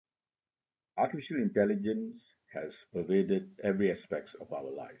Artificial intelligence has pervaded every aspect of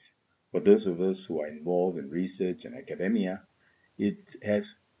our lives. For those of us who are involved in research and academia, it has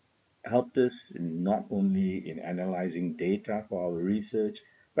helped us not only in analyzing data for our research,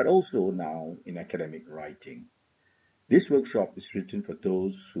 but also now in academic writing. This workshop is written for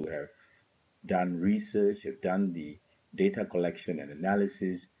those who have done research, have done the data collection and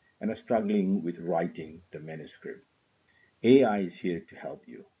analysis, and are struggling with writing the manuscript. AI is here to help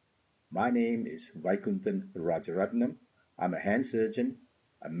you. My name is Vaikunthan Rajaratnam. I'm a hand surgeon,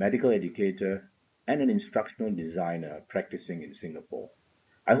 a medical educator, and an instructional designer practicing in Singapore.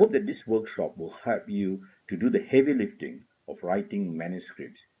 I hope that this workshop will help you to do the heavy lifting of writing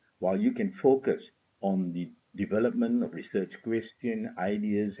manuscripts while you can focus on the development of research question,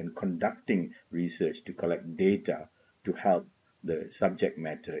 ideas, and conducting research to collect data to help the subject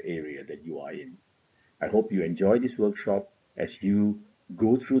matter area that you are in. I hope you enjoy this workshop as you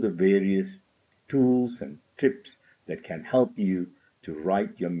go through the various tools and tips that can help you to write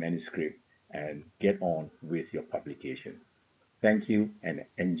your manuscript and get on with your publication. Thank you and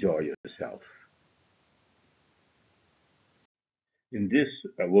enjoy yourself. In this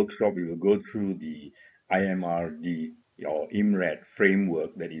workshop, we will go through the IMRD or IMRD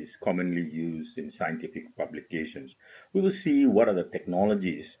framework that is commonly used in scientific publications. We will see what are the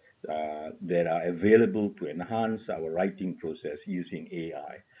technologies that are available to enhance our writing process using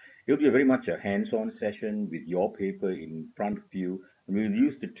AI. It'll be very much a hands-on session with your paper in front of you, and we'll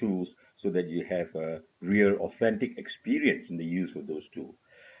use the tools so that you have a real, authentic experience in the use of those tools.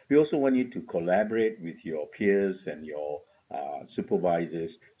 We also want you to collaborate with your peers and your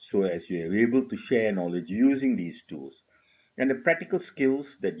supervisors so as you are able to share knowledge using these tools. And the practical skills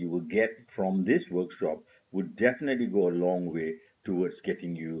that you will get from this workshop would definitely go a long way towards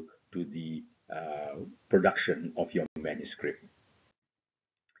getting you to the production of your manuscript.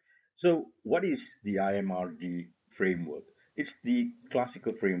 So, what is the IMRD framework? It's the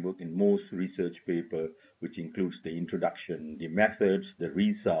classical framework in most research paper, which includes the introduction, the methods, the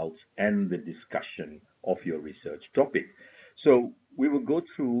results, and the discussion of your research topic. So we will go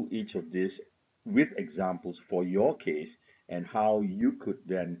through each of these with examples for your case and how you could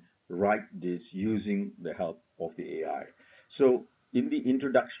then write this using the help of the AI. So in the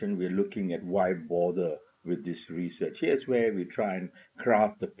introduction, we're looking at why bother with this research. Here's where we try and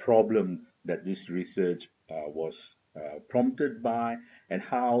craft the problem that this research was prompted by and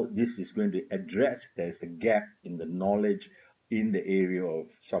how this is going to address there's a gap in the knowledge in the area of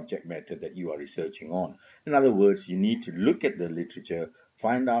subject matter that you are researching on. In other words, you need to look at the literature,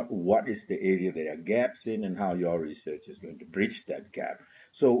 find out what is the area there are gaps in and how your research is going to bridge that gap.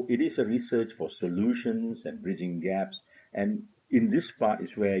 So it is a research for solutions and bridging gaps. And in this part is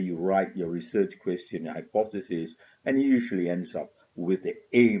where you write your research question, hypothesis, and it usually ends up with the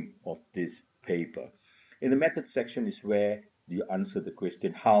aim of this paper. In the method section is where you answer the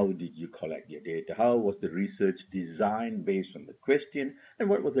question, how did you collect your data? How was the research designed based on the question? And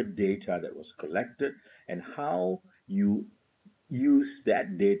what was the data that was collected? And how you use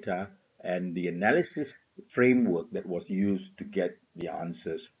that data and the analysis framework that was used to get the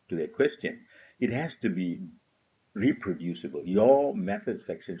answers to the question. It has to be reproducible. Your method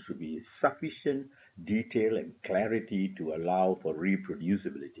section should be sufficient detail and clarity to allow for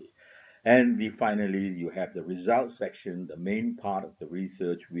reproducibility. And finally, you have the results section, the main part of the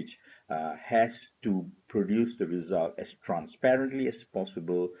research, which has to produce the result as transparently as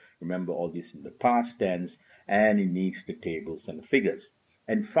possible. Remember all this in the past tense, and it needs the tables and the figures.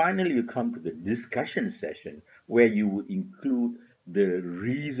 And finally, you come to the discussion session where you would include the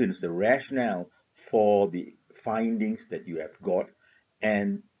reasons, the rationale for the findings that you have got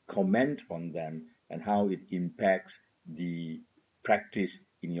and comment on them and how it impacts the practice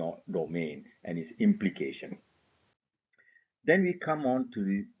in your domain and its implication. Then we come on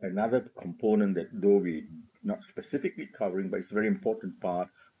to another component that though we're not specifically covering, but it's a very important part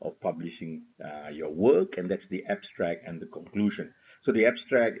of publishing your work, and that's the abstract and the conclusion. So the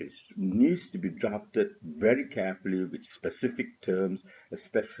abstract needs to be drafted very carefully with specific terms,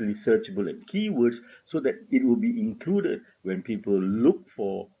 especially searchable and keywords, so that it will be included when people look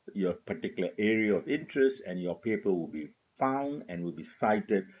for your particular area of interest, and your paper will be found and will be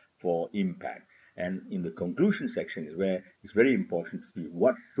cited for impact. And in the conclusion section is where it's very important to see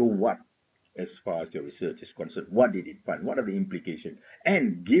what as far as your research is concerned. What did it find? What are the implications?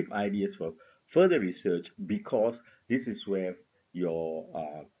 And give ideas for further research, because this is where your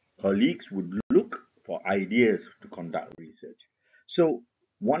colleagues would look for ideas to conduct research. So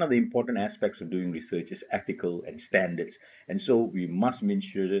one of the important aspects of doing research is ethical and standards. And so we must make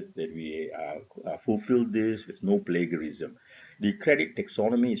sure that we fulfill this with no plagiarism. The credit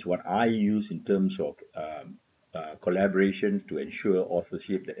taxonomy is what I use in terms of collaboration to ensure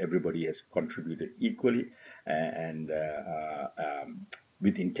authorship, that everybody has contributed equally and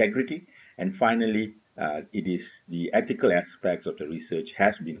with integrity. And finally, it is the ethical aspects of the research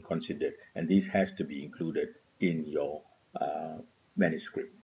has been considered, and this has to be included in your manuscript.